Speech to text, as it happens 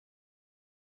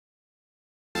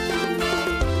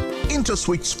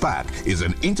InterswitchSPAK is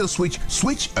an IntersWitch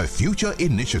Switch a Future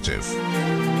initiative.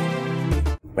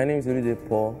 My name is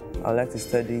Paul. I would like to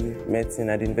study medicine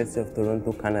at the University of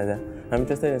Toronto, Canada. I'm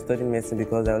interested in studying medicine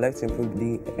because I would like to improve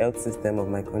the health system of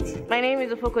my country. My name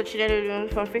is Ofoko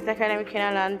Chinedolun from Faith Academy,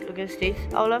 Kenaland, Ogun State.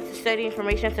 I would love to study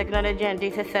information technology and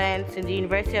data science in the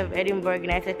University of Edinburgh,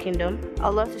 United Kingdom. I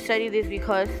would love to study this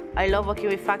because I love working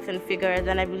with facts and figures,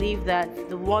 and I believe that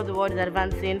the more the world is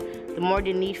advancing, the more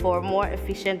the need for more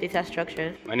efficient data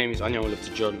structures. My name is Anya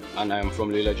Olafti John, and I am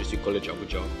from Loyola District College,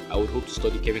 Abuja. I would hope to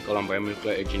study chemical and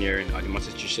biomolecular engineering at the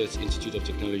Massachusetts Institute of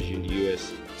Technology in the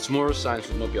US. Tomorrow's science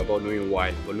would not be about knowing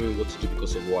why, but knowing what to do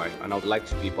because of why, and I would like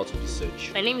to be part of this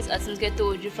search. My name is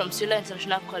Atunketo Oju from Sula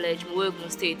International College, Mowe, Ogun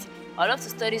State. I would love to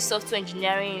study software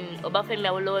engineering in Obafemi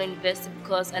Awolowo University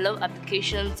because I love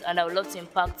applications and I would love to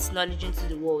impact knowledge into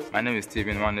the world. My name is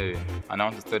Stephen Wanere, and I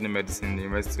want to study medicine in the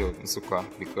University of Nsukka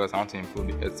because I want to improve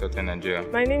the health sector in Nigeria.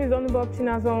 My name is Onubok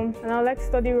Chinazom, and I would like to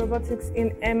study robotics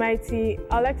in MIT.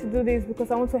 I would like to do this because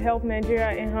I want to help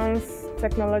Nigeria enhance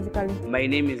technologically. My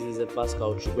name is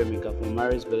Pascal Chukwemeka from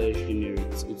Maris Bellage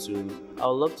University. I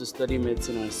would love to study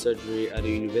medicine and surgery at the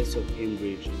University of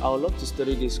Cambridge. I would love to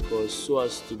study this course so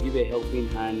as to give a helping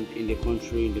hand in the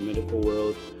country, in the medical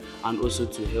world, and also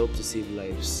to help to save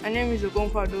lives. My name is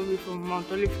Ogonfa Adobe from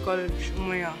Mount Olive College,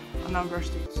 Umuahia, Anambra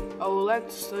State. I would like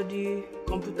to study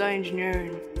computer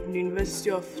engineering in the University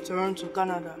of Toronto,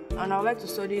 Canada. And I would like to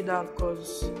study that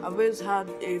because I've always had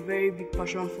a very big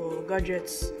passion for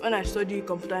gadgets. When I study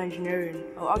computer engineering,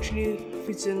 I'll actually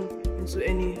fit into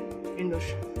any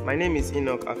industry. My name is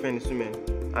Enoch Afenisumen,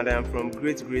 and I am from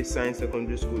Great Grace Science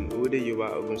Secondary School, Ode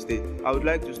Yoba, Ogun State. I would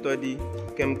like to study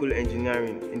chemical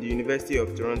engineering in the University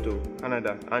of Toronto,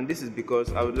 Canada, and this is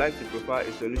because I would like to provide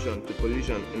a solution to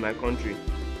pollution in my country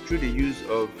through the use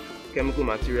of chemical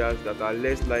materials that are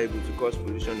less liable to cause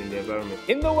pollution in the environment.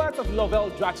 In the words of Lovell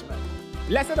Dratchman,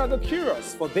 blessed are the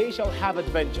curious, for they shall have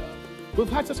adventure. We've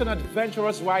had such an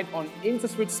adventurous ride on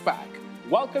InterswitchSPAK.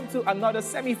 Welcome to another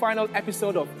semi-final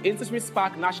episode of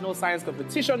InterswitchSPAK National Science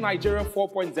Competition Nigeria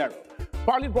 4.0,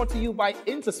 proudly brought to you by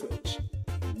IntersWitch.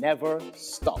 Never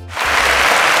stop.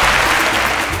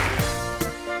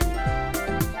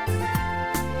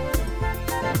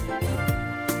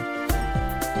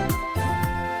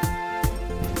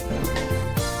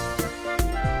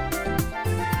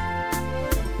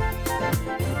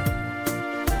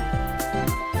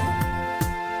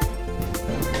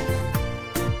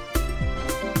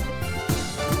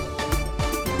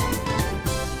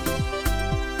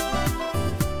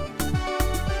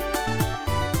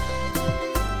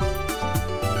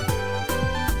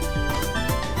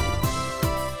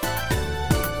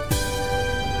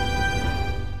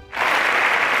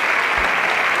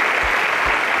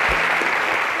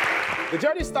 The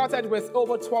journey started with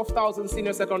over 12,000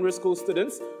 senior secondary school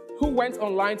students who went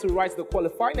online to write the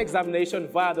qualifying examination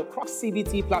via the Cross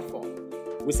CBT platform.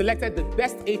 We selected the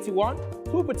best 81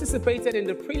 who participated in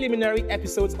the preliminary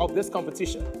episodes of this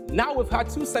competition. Now we've had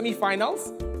 2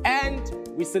 semi-finals and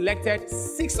we selected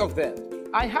 6 of them.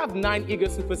 I have 9 eager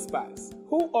super SPAKs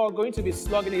who are going to be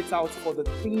slugging it out for the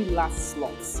 3 last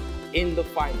slots in the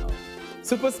final.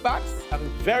 Super SPAKs, I'm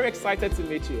very excited to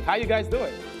meet you. How are you guys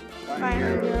doing?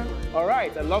 Fine. All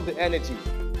right, I love the energy.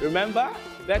 Remember,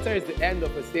 better is the end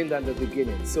of a thing than the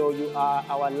beginning. So you are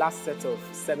our last set of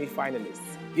semi-finalists.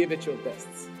 Give it your best,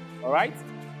 all right?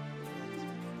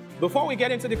 Before we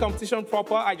get into the competition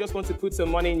proper, I just want to put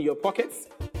some money in your pockets,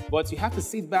 but you have to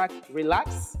sit back,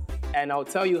 relax, and I'll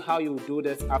tell you how you will do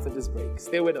this after this break.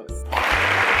 Stay with us.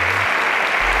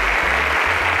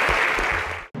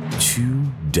 2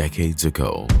 decades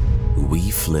ago, we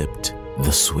flipped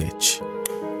the switch,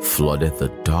 flooded the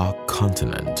dark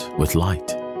continent with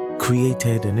light,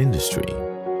 created an industry,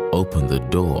 opened the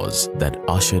doors that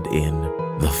ushered in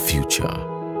the future.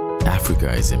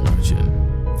 Africa is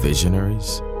emerging.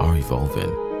 Visionaries are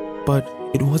evolving. But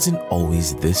it wasn't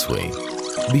always this way.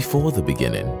 Before the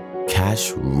beginning,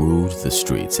 cash ruled the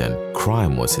streets and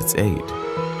crime was its aid.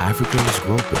 Africa was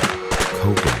groping,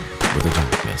 coping with the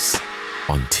darkness,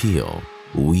 until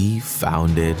we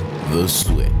founded the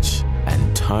switch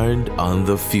and turned on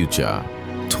the future.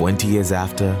 20 years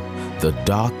after, the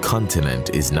dark continent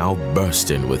is now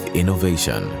bursting with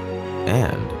innovation,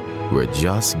 and we're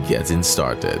just getting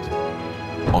started.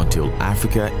 Until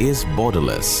Africa is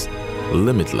borderless,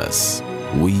 limitless,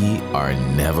 we are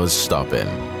never stopping.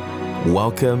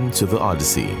 Welcome to the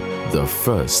Odyssey, the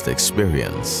first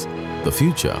experience. The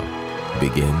future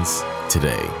begins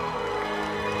today.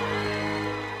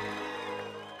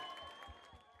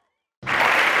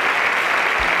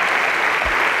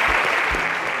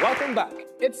 Welcome back.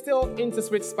 It's still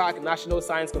InterswitchSPAK National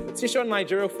Science Competition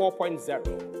Nigeria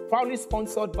 4.0, proudly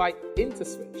sponsored by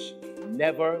IntersWitch.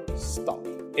 Never stop.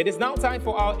 It is now time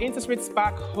for our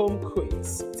InterswitchSPAK home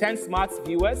quiz. 10 smart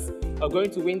viewers are going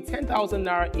to win 10,000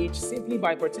 Naira each simply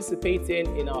by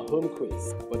participating in our home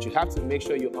quiz. But you have to make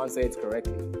sure you answer it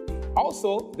correctly.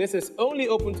 Also, this is only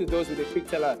open to those with a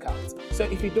QuickTeller account. So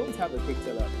if you don't have a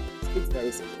QuickTeller account, it's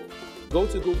very simple. Go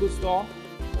to Google Store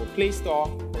or Play Store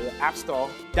or your App Store,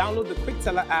 download the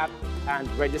QuickTeller app and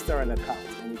register an account,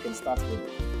 and you can start winning.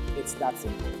 It's that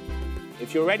simple.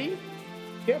 If you're ready,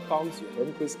 here comes your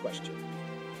home quiz question.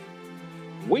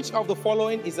 Which of the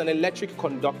following is an electric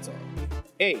conductor?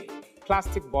 A,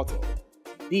 plastic bottle.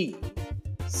 B,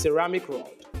 ceramic rod.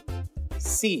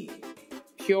 C,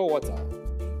 pure water.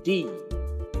 D,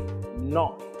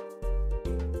 none.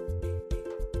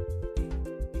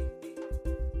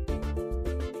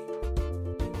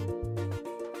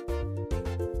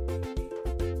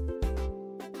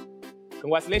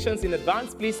 Congratulations in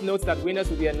advance. Please note that winners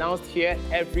will be announced here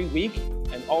every week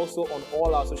and also on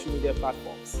all our social media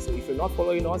platforms. So if you're not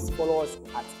following us, follow us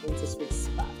at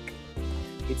InterswitchSPAK.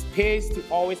 It pays to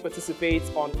always participate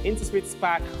on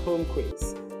InterswitchSPAK home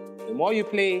quiz. The more you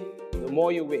play, the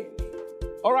more you win.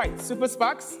 All right, Super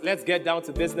SPAKs, let's get down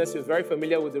to business. You're very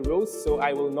familiar with the rules, so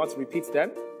I will not repeat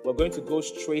them. We're going to go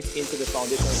straight into the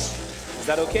foundation round. Is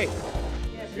that okay?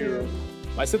 Yes, sir.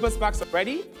 My Super SPAKs are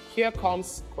ready. Here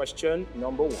comes question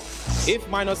number 1. If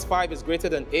 -5 is greater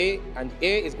than A and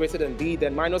A is greater than B,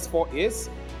 then -4 is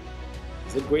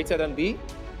it greater than B,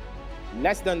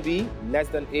 less than B, less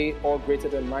than A, or greater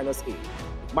than -A?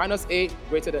 -A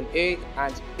greater than A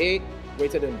and A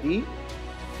greater than B,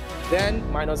 then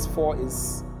 -4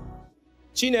 is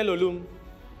Chinelolum.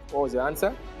 What was your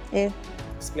answer? A.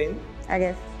 Explain. I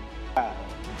guess. Ah,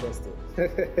 interesting.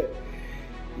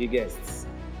 You guessed.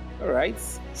 All right.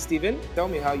 Stephen, tell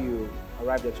me how you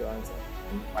arrived at your answer.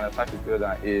 -5 is greater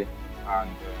than A, and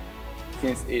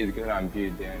since A is greater than B,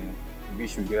 then B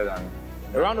should be greater than.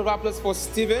 A round of applause for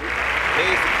Stephen. A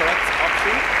is the correct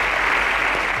option.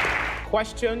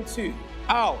 Question 2.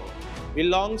 Owl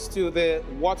belongs to the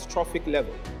what trophic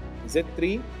level? Is it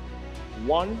 3,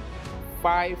 1,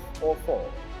 5, or 4?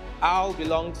 Owl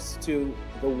belongs to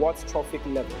the what trophic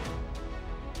level?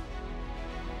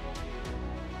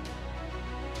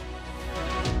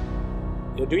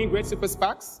 You're doing great, Super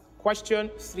SPAKs.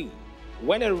 Question 3.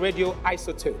 When a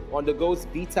radioisotope undergoes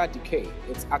beta decay,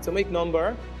 its atomic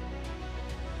number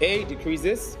A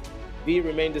decreases, B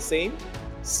remains the same,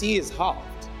 C is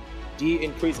halved, D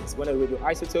increases. When a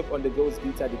radioisotope undergoes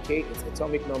beta decay, its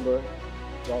atomic number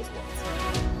does what?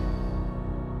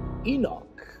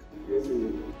 Enoch.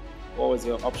 What was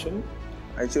your option?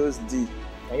 I chose D.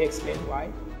 Can you explain why?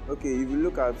 Okay, if you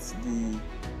look at the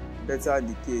beta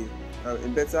decay, a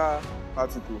beta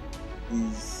particle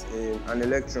is an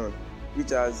electron which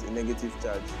has a negative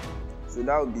charge. So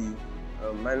that would be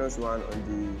 -1 on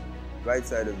the right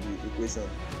side of the equation.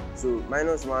 So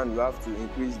 -1 will have to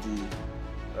increase the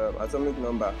atomic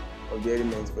number of the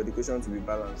elements for the equation to be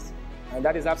balanced. And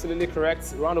that is absolutely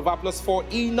correct. Round of applause for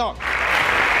Enoch.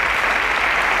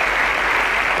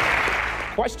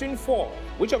 Question 4.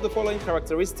 Which of the following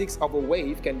characteristics of a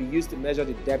wave can be used to measure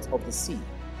the depth of the sea?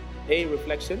 A,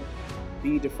 reflection.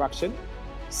 B, diffraction.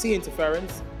 C,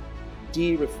 interference.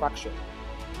 D, refraction.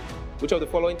 Which of the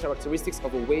following characteristics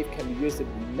of a wave can be used to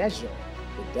measure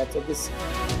the depth of the sea?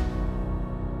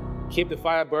 Keep the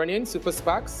fire burning, Super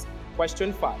SPAKs.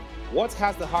 Question 5. What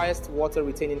has the highest water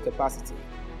retaining capacity?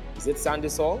 Is it sandy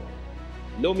soil,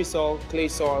 loamy soil, clay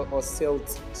soil, or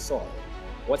silt soil?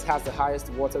 What has the highest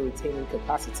water retaining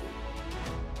capacity?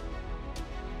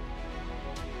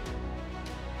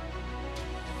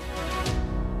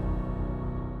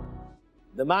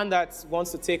 The man that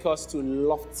wants to take us to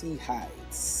lofty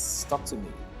heights. Talk to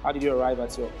me. How did you arrive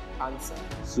at your answer?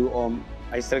 So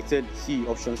I selected C,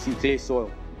 option C, clay soil.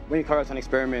 When you carry out an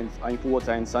experiment and you put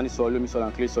water in sandy soil, loamy soil,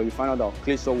 and clay soil, you find out that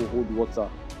clay soil will hold water,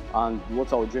 and the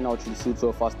water will drain out through the silt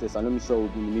soil fastest, and loamy soil will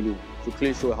be in the middle. So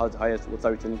clay soil has the highest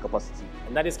water retaining capacity.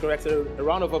 And that is correct. A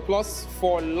round of applause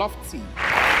for lofty.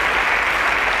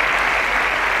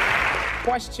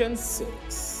 Question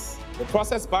 6. The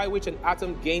process by which an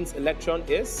atom gains electron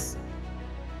is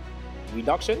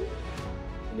reduction,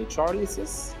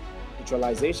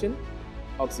 neutralization,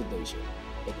 oxidation.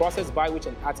 The process by which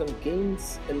an atom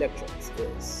gains electrons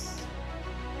is.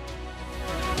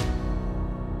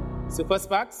 Super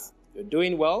SPAKs, you're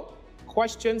doing well.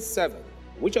 Question 7.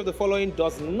 Which of the following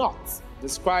does not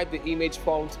describe the image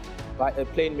formed by a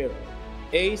plane mirror?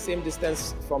 A, same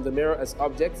distance from the mirror as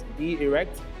object. B,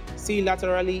 erect. C,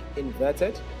 laterally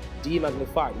inverted. D.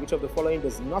 Magnified. Which of the following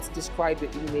does not describe the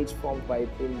image formed by a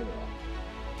plane mineral?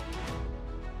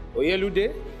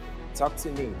 Oyelude, talk to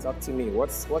me.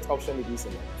 What option did you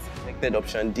select? Selected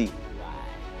option D. Why?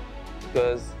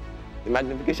 Because the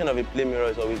magnification of a plane mirror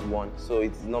is always 1, so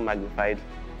it's not magnified.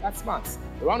 That's smart.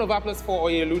 A round of applause for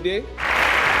Oyelude.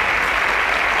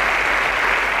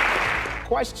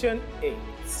 Question 8.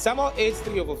 Samuel ate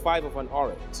 3/5 of an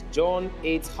orange. John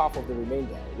ate half of the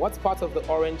remainder. What part of the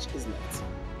orange is left?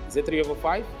 Is it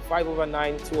 3/5,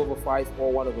 5/9, 2/5,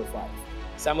 or 1/5?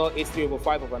 Samuel ate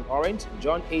 3/5 of an orange.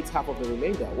 John ate half of the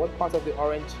remainder. What part of the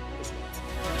orange is left?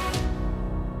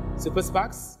 Super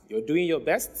SPAKs, you're doing your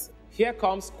best. Here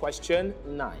comes question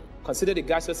 9. Consider the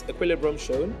gaseous equilibrium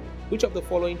shown. Which of the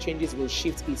following changes will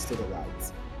shift it to the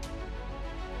right?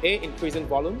 A. Increasing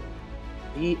volume.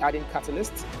 B. Adding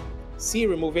catalyst. C.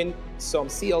 Removing some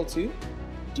Cl2.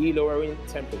 D. Lowering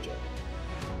temperature.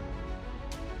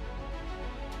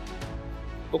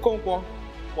 Okonkwo,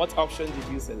 what option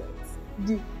did you select?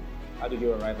 D. How did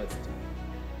you arrive at D?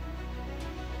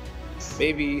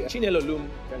 Maybe Chinelolum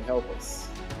can help us.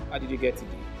 How did you get to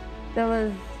D?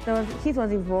 Heat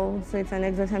was evolved, so it's an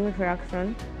exothermic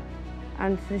reaction.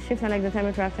 And to shift an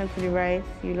exothermic reaction to the right,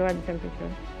 you lower the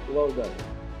temperature. Well done.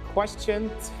 Question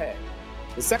 10.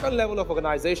 The second level of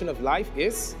organization of life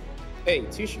is A.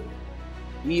 Tissue,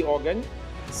 B. Organ,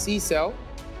 C. Cell,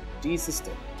 D.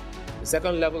 System. The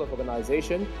second level of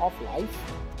organization of life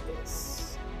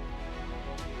is...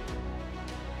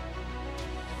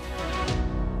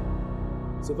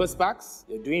 Super SPAKs,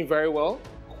 you're doing very well.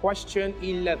 Question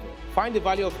 11. Find the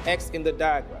value of x in the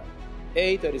diagram.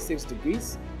 A. 36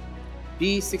 degrees,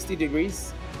 B. 60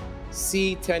 degrees,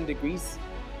 C. 10 degrees,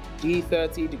 D.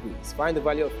 30 degrees. Find the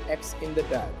value of x in the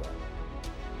diagram.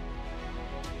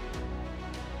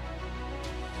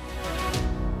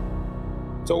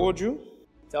 Towoju,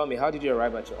 tell me, how did you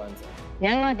arrive at your answer?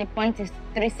 Now the point is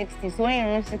 360, so when you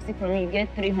remove 60 from it, you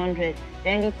get 300.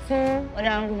 Then the two other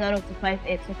angles add up to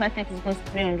 5x, so 5x is equals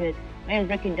to 300. When you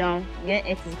break it down, you get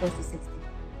x is equals to 60.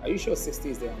 Are you sure 60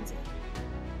 is the answer?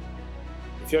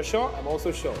 If you're sure, I'm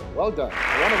also sure. Well done.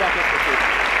 A round of applause for you.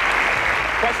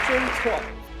 Question 12.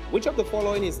 Which of the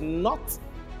following is not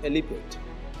a lipid?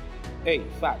 A.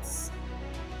 Fats.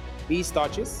 B.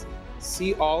 Starches.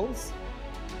 C. Oils.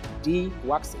 D.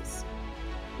 Waxes.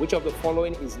 Which of the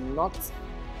following is not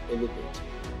a lipid?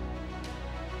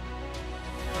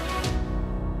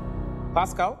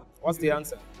 Pascal, what's the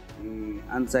answer? The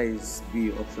answer is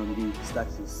B, option B,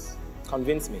 starches.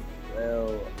 Convince me.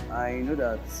 Well, I know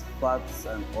that fats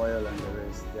and oil and the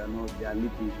rest, they are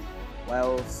lipids,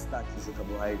 while starch is a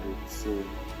carbohydrate, so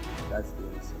that's the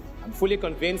answer. I'm fully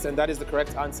convinced, and that is the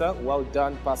correct answer. Well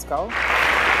done, Pascal.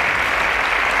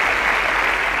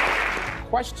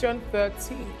 Question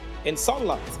 13. In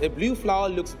sunlight, a blue flower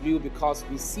looks blue because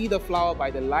we see the flower by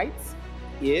the light.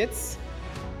 It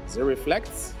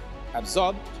reflects,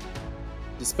 absorbed,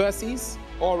 disperses,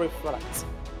 or refracts.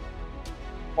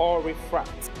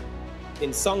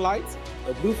 In sunlight,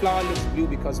 a blue flower looks blue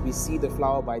because we see the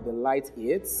flower by the light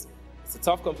it's a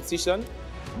tough competition.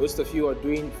 Most of you are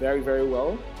doing very, very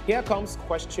well. Here comes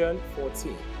question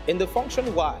 14. In the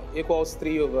function y equals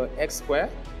 3/x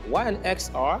squared, y and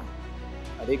x are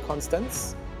they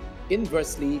constants,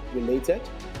 inversely related,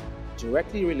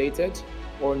 directly related,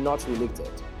 or not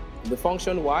related? In the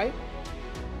function y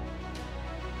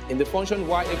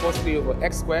equals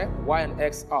 3/x squared, y and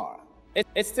x are.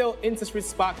 It's still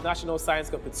InterswitchSPAK National Science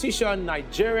Competition,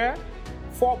 Nigeria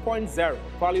 4.0,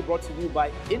 proudly brought to you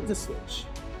by IntersWitch.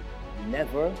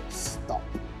 Never stop.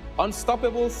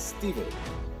 Unstoppable Steven,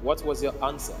 what was your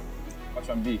answer?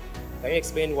 Option B. Can you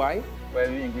explain why? Well,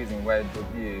 we increase in y,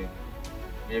 but be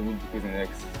able to decrease in x,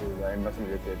 so they are inversely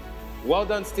related. Well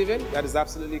done, Steven. That is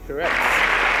absolutely correct.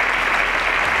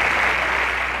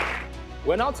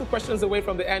 We're now 2 questions away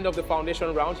from the end of the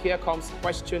foundation round. Here comes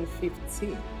question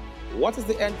 15. What is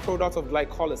the end product of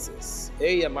glycolysis?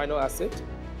 A, amino acid,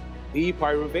 B,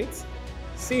 pyruvate,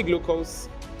 C, glucose,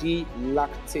 D,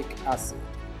 lactic acid.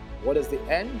 What is the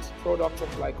end product of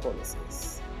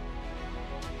glycolysis?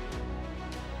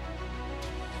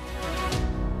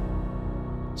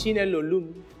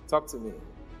 Chinelolum, talk to me.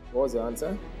 What was your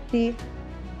answer? B.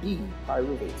 B,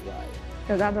 pyruvate. Why?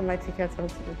 So that's what my teacher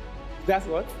taught me. That's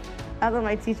what? That's what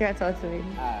my teacher taught me.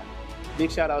 Big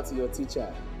shout out to your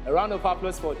teacher. A round of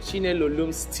applause for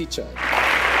Chinelolum's teacher.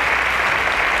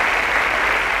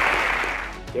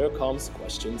 Here comes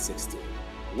question 16.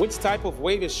 Which type of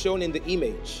wave is shown in the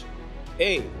image?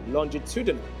 A,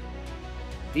 longitudinal,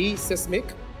 B,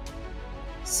 seismic,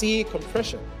 C,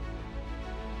 compression,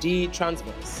 D,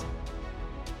 transverse.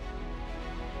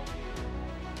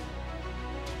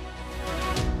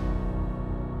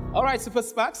 All right, Super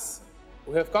SPAKs,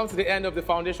 we have come to the end of the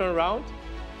foundation round.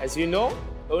 As you know,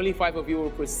 only 5 of you will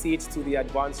proceed to the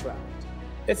advanced round.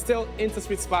 It's still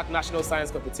InterswitchSPAK National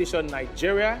Science Competition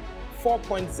Nigeria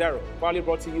 4.0, proudly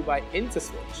brought to you by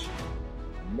IntersWitch.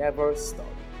 Never stop.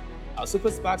 Our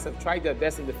Super SPAKs have tried their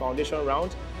best in the foundation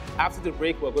round. After the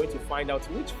break, we're going to find out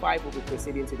which 5 will be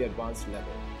proceeding to the advanced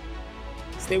level.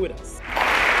 Stay with us.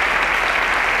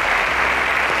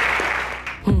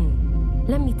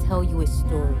 Let me tell you a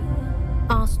story.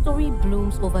 Our story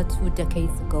blooms over 2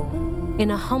 decades ago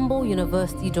in a humble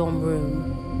university dorm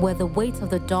room where the weight of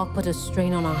the dark put a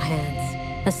strain on our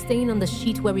hands, a stain on the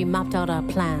sheet where we mapped out our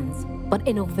plans. But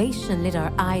innovation lit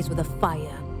our eyes with a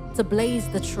fire to blaze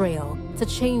the trail, to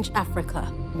change Africa,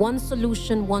 one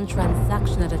solution, one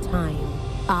transaction at a time.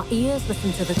 Our ears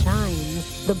listened to the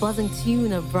chimes, the buzzing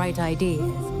tune of bright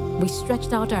ideas. We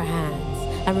stretched out our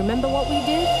hands, and remember what we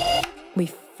did? We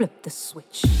flipped the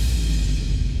switch.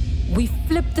 We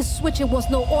flipped the switch. It was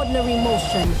no ordinary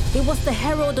motion. It was to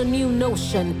herald a new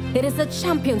notion. It is the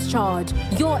champion's charge,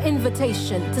 your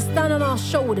invitation to stand on our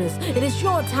shoulders. It is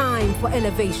your time for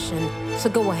elevation. So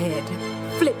go ahead,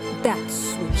 flip that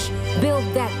switch, build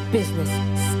that business,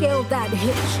 scale that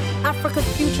hitch. Africa's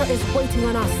future is waiting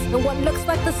on us, and what looks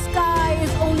like the sky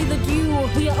is only the dew.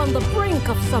 We are on the brink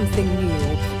of something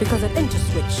new, because at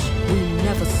IntersWitch, we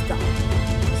never stop.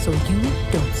 So you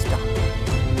don't stop.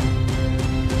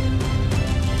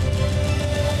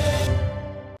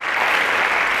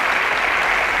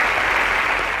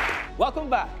 Welcome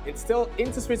back. It's still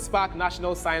InterswitchSPAK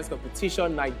National Science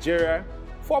Competition Nigeria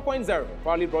 4.0,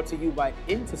 proudly brought to you by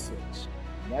IntersWitch.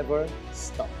 Never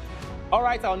stop. All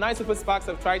right, our 9 Super SPAKs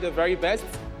have tried their very best,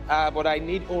 but I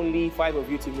need only 5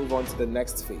 of you to move on to the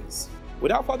next phase.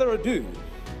 Without further ado,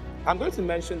 I'm going to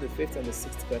mention the 5th and the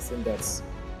 6th person that's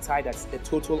tied at a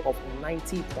total of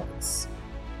 90 points.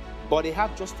 But they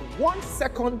have just 1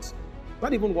 second,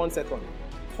 not even 1 second,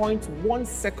 0.1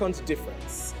 second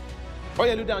difference.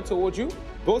 Oyelude and Towoju,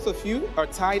 both of you are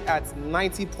tied at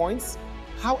 90 points.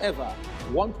 However,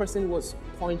 one person was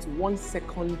 0.1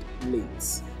 second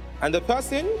late. And the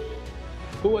person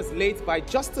who was late by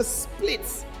just a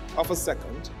split of a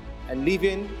second and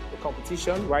leaving the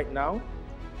competition right now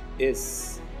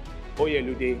is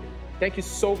Oyelude. Thank you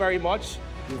so very much.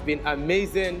 You've been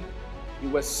amazing. You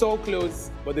were so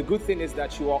close, but the good thing is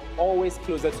that you are always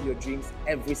closer to your dreams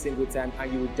every single time,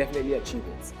 and you will definitely achieve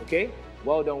it, okay?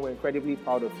 Well done, we're incredibly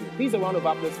proud of you. Please, a round of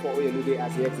applause for Oyelude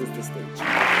as he exits the stage.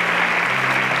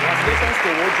 Congratulations,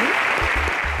 Towoju.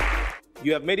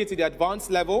 You have made it to the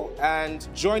advanced level, and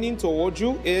joining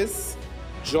Towoju is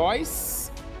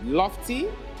Joyce, Lofty,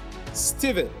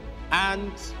 Steven,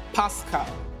 and Pascal.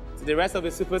 To the rest of the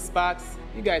Super SPAKs,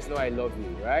 you guys know I love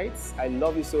you, right? I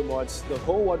love you so much. The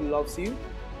whole world loves you.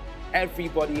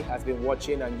 Everybody has been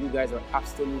watching, and you guys are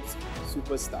absolute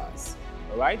superstars,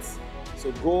 all right?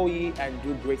 So go ye and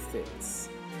do great things.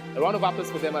 A round of applause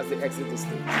for them as they exit the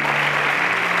stage.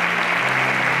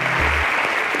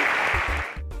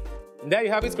 And there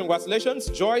you have it. Congratulations,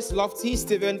 Joyce, Lofty,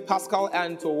 Steven, Pascal,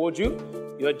 and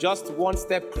Towoju. You're just 1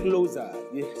 step closer.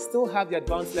 You still have the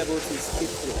advanced level to skip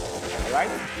through, all right?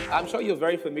 I'm sure you're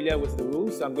very familiar with the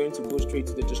rules, so I'm going to go straight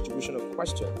to the distribution of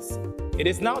questions. It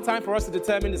is now time for us to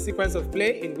determine the sequence of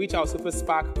play in which our Super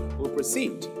SPAK will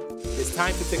proceed. It's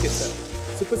time to take a turn.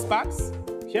 Super SPAKs,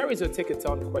 here is your take a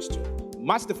turn question.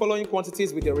 Match the following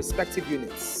quantities with their respective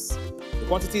units. The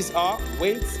quantities are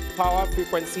weight, power,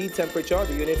 frequency, temperature.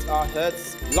 The units are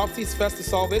hertz. Lofty is first to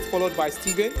solve it, followed by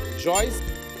Steven, Joyce.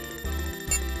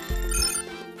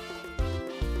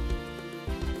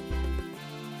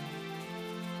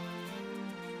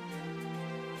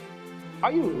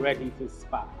 Are you ready to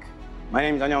spark? My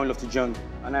name is Anyanwu Lofty John,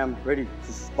 and I am ready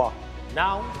to spark.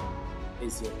 Now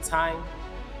is your time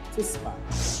to spark.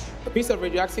 A piece of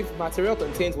radioactive material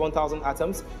contains 1,000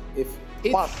 atoms. If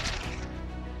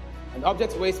an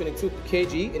object weighs 22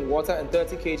 kg in water and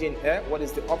 30 kg in air, what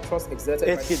is the upthrust exerted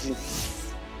 8 by kg.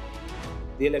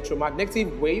 The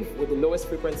electromagnetic wave with the lowest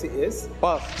frequency is?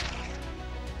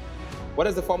 What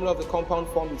is the formula of the compound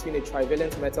formed between a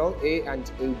trivalent metal, A,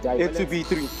 and a divalent?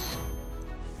 A2B3.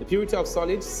 The purity of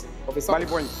solids of a solid.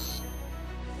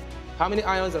 How many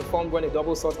ions are formed when a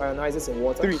double salt ionizes in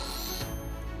water? 3.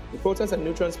 The protons and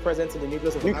neutrons present in the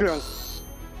nucleus of an atom.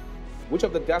 Which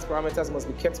of the gas parameters must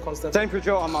be kept constant?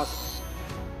 Temperature and mass.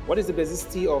 What is the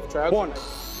basicity of trioxide? 1.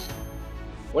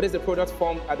 What is the product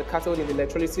formed at the cathode in the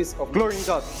electrolysis of chlorine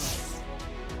gas?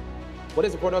 What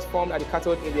is the product formed at the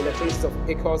cathode in the electrolysis of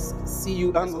aqueous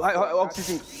Cu?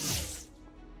 Oxygen.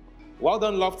 Well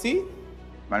done, Lofty.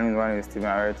 My name is Steven.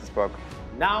 I'm ready to spark.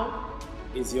 Now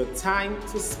is your time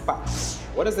to spark.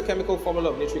 What is the chemical formula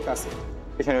of nitric acid?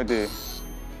 HNO3.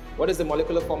 What is the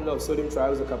molecular formula of sodium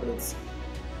triisocarbonates?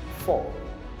 4.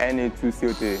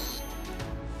 Na2CO3.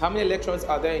 How many electrons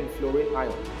are there in fluorine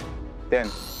ion? 10.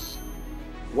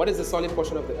 What is the solid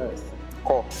portion of the Earth?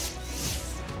 Core.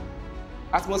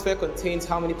 Atmosphere contains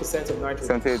how many percent of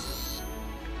nitrogen? 78.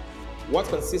 What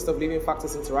consists of living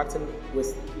factors interacting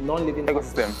with non-living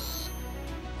ecosystem? Factors?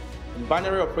 In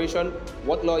binary operation,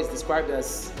 what law is described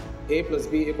as A plus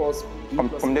B equals B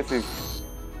plus Commutative.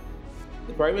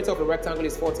 The perimeter of a rectangle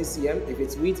is 40 cm. If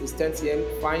its width is 10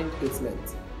 cm, find its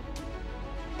length.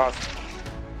 Pass.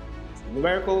 The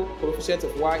numerical coefficient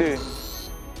of y is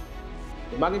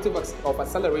the magnitude of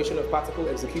acceleration of particle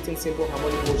executing simple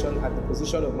harmonic motion at the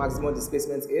position of maximum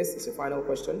displacement is. It's your final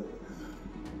question.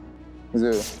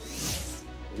 0.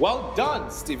 Well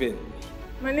done, Stephen.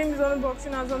 My name is Honorable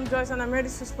Azam Joyce and I'm ready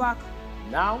to SPAK.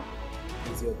 Now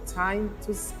is your time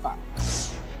to SPAK.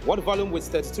 What volume would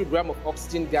 32 grams of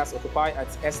oxygen gas occupy at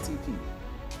STP?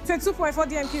 22.4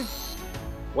 dm3.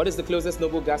 What is the closest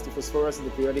noble gas to phosphorus in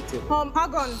the periodic table?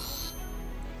 Argon.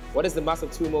 What is the mass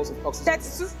of 2 moles of oxygen?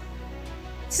 32.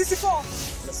 64. An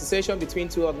association between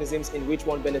two organisms in which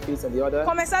one benefits and the other?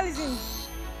 Commensalism.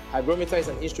 Hygrometer is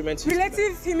an instrument used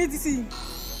relative humidity.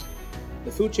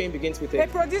 The food chain begins with a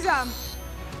producer.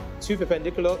 2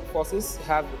 perpendicular forces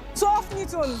have 12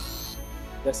 Newton.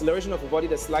 The acceleration of a body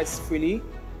that slides freely.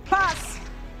 Pass.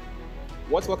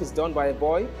 What work is done by a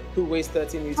boy who weighs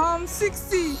 13 meters?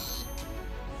 60.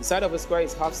 The side of a square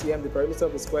is half cm. The perimeter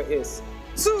of the square is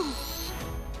 2.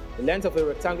 The length of a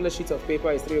rectangular sheet of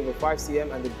paper is 3/5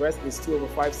 cm and the breadth is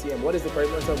 2/5 cm. What is the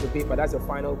perimeter of the paper? That's your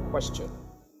final question.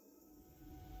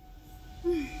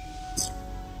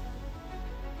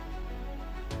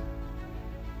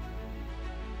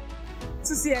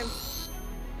 2 cm.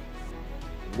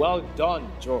 Well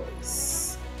done,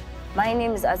 Joyce. My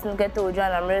name is Asnuketo Ojo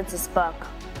and I'm ready to SPAK.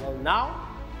 Well, now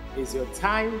is your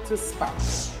time to SPAK.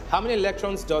 How many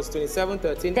electrons does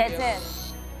 2713? 13.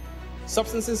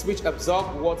 Substances which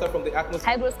absorb water from the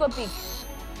atmosphere. Hygroscopic.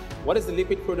 What is the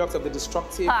liquid product of the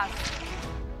destructive? Pass.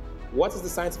 What is the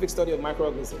scientific study of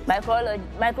microorganisms?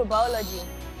 Microbiology.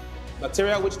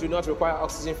 Bacteria which do not require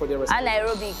oxygen for their respiration.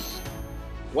 Anaerobic.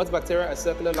 What bacteria are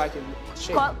circular-like in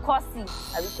shape? Cosi.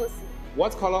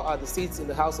 What color are the seats in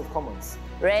the House of Commons?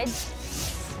 Red.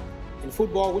 In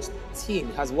football, which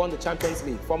team has won the Champions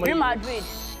League? Real Madrid.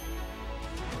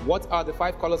 What are the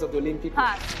 5 colors of the Olympic?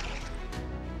 Pass.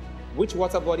 Which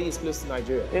water body is close to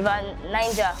Nigeria? River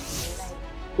Niger.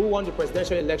 Who won the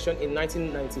presidential election in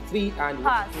 1993 and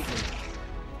Pass.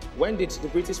 When did the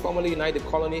British formally unite the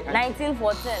colony?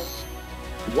 1914.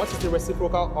 What is the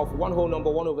reciprocal of 1 whole number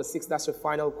 1/6? That's your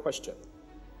final question.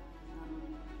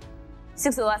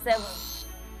 6/7.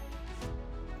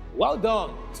 Well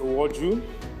done toward you.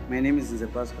 My name is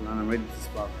Pascal and I'm ready to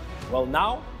SPAK. Well,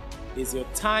 now is your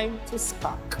time to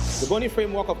SPAK. The bony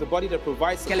framework of the body that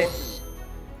provides skeleton.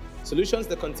 Solutions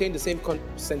that contain the same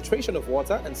concentration of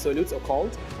water and solutes are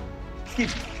called? Skip.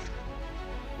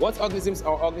 What organisms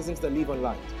are organisms that live on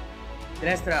land?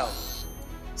 Terrestrial.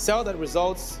 Cell that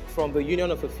results from the union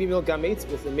of a female gamete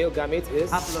with a male gamete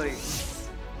is? Haploid.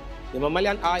 The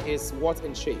mammalian eye is what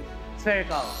in shape?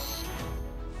 Spherical.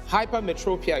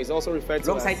 Hypermetropia is also referred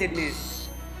to Long-sightedness.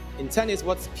 In tennis,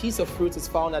 what piece of fruit is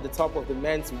found at the top of the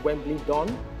men's Wembley Dawn?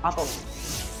 Apple.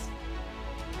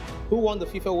 Who won the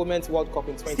FIFA Women's World Cup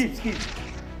in 20? Skip.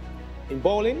 In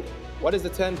bowling, what is the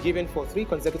term given for 3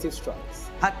 consecutive strikes?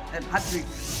 Hat-trick.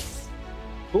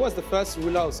 Who was the first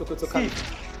ruler of Sokoto County?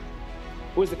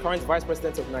 Who is the current Vice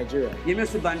President of Nigeria?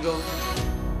 Yemesu Banjo.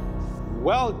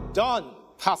 Well done,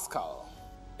 Pascal.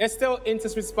 It's still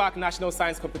InterswitchSPAK National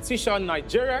Science Competition,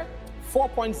 Nigeria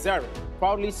 4.0,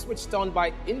 proudly switched on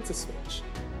by IntersWitch.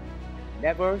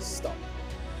 Never stop.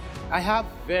 I have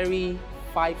very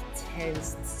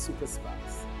 5/10 super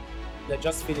SPAKs that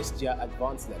just finished their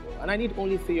advanced level, and I need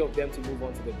only 3 of them to move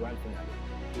on to the grand finale.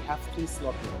 We have 3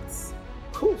 slot slots.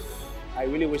 Poof! I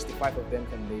really wish the 5 of them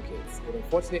can make it, but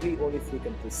unfortunately only 3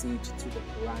 can proceed to the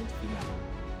grand finale.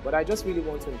 But I just really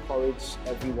want to encourage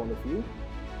every one of you.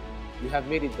 You have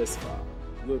made it this far.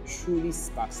 You're truly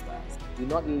SPAK stars. Do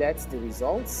not let the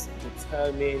results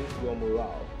determine your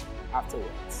morale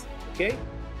afterwards, okay?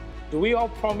 Do we all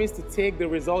promise to take the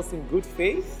results in good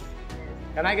faith?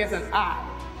 Can I get an eye?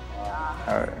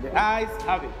 All right. The eyes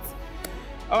have it.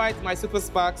 All right, my super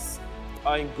SPAKs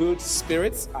are in good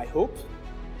spirits, I hope.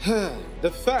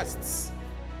 The first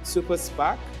super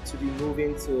SPAK to be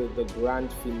moving to the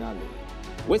grand finale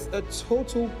with a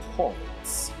total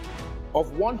points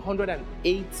of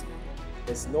 180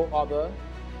 is no other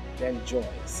than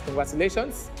Joyce.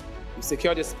 Congratulations. You've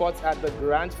secured a spot at the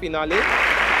grand finale.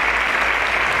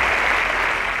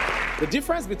 The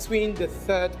difference between the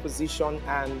third position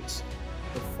and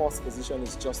the fourth position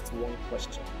is just one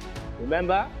question.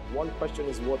 Remember, one question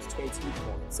is worth 20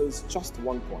 points, so it's just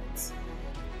 1 point.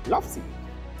 Lofty,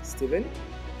 Stephen,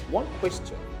 one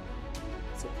question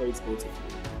separates both of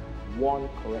you. One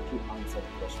correctly answered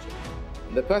question.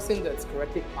 And the person that's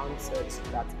correctly answered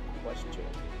that question,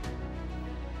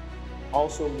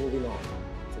 also moving on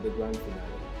to the grand finale,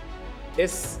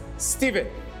 is Stephen.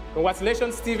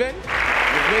 Congratulations, Stephen.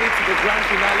 You've made it to the grand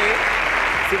finale.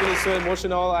 Stephen is so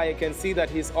emotional. I can see that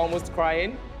he's almost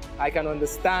crying. I can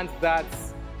understand that.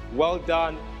 Well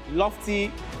done. Lofty,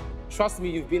 trust me,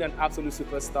 you've been an absolute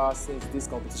superstar since this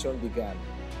competition began.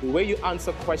 The way you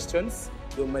answer questions,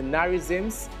 your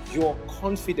mannerisms, your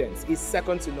confidence is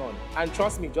second to none. And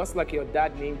trust me, just like your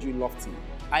dad named you Lofty,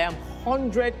 I am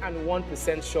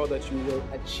 101% sure that you will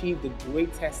achieve the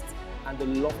greatest and the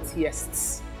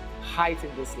loftiest height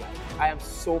in this life. I am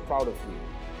so proud of you.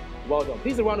 Well done.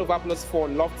 Please a round of applause for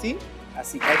Lofty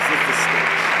as he exits the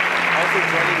stage. Also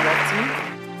joining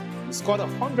Lofty, you scored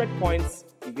 100 points.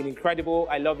 You've been incredible.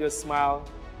 I love your smile.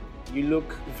 You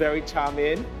look very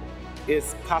charming.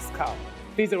 Is Pascal.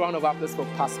 Please a round of applause for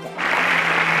Pascal.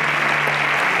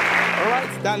 All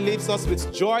right, that leaves us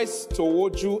with Joyce,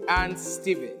 Towoju, and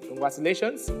Stephen.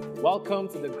 Congratulations. Welcome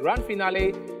to the grand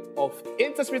finale of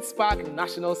InterswitchSPAK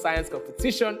National Science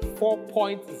Competition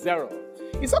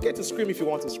 4.0. It's okay to scream if you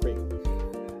want to scream.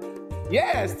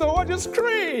 Yes, Towoju,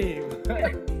 scream!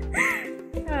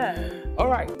 All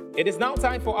right, it is now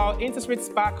time for our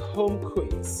InterswitchSPAK home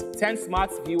quiz. 10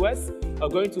 smart viewers are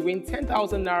going to win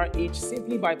 10,000 Naira each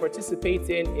simply by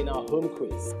participating in our home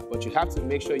quiz. But you have to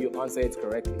make sure you answer it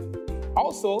correctly.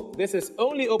 Also, this is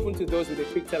only open to those with a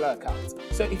QuickTeller account.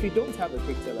 So if you don't have a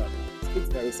QuickTeller account, it's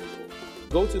very simple.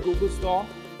 Go to Google Store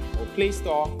or Play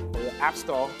Store or your App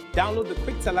Store, download the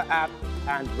QuickTeller app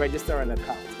and register an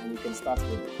account, and you can start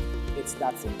winning. It's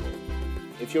that simple.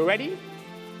 If you're ready,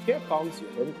 here comes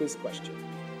your home quiz question.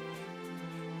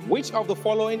 Which of the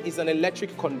following is an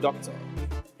electric conductor?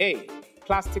 A,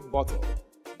 plastic bottle.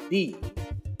 B,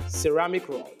 ceramic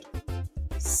rod.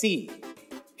 C,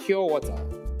 pure water.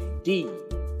 D,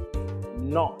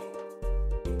 none.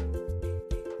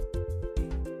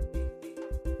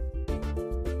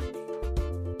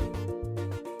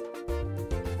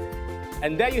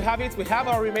 And there you have it. We have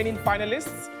our remaining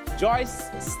finalists, Joyce,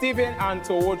 Stephen, and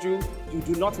Towoju. You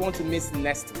do not want to miss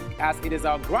next week, as it is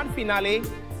our grand finale.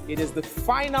 It is the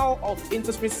final of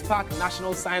InterswitchSPAK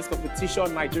National Science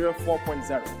Competition Nigeria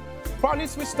 4.0. Proudly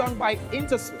switched on by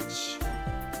InterSwitch.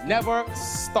 Never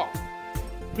stop.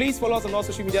 Please follow us on all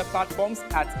social media platforms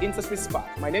at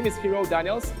InterswitchSPAK. My name is Hero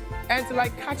Daniels, and till I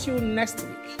catch you next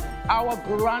week, our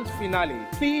grand finale.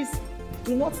 Please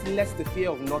do not let the fear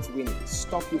of not winning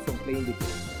stop you from playing the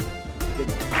game. Good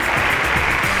night.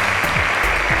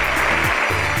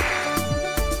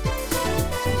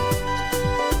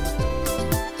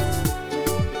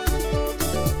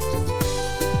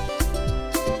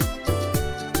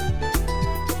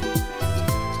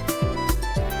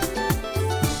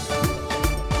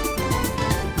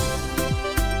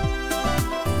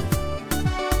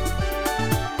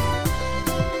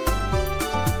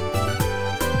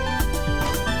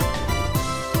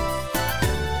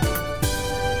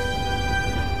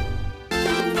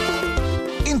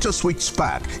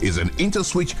 InterswitchSPAK is an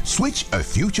Interswitch Switch a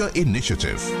Future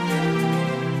initiative.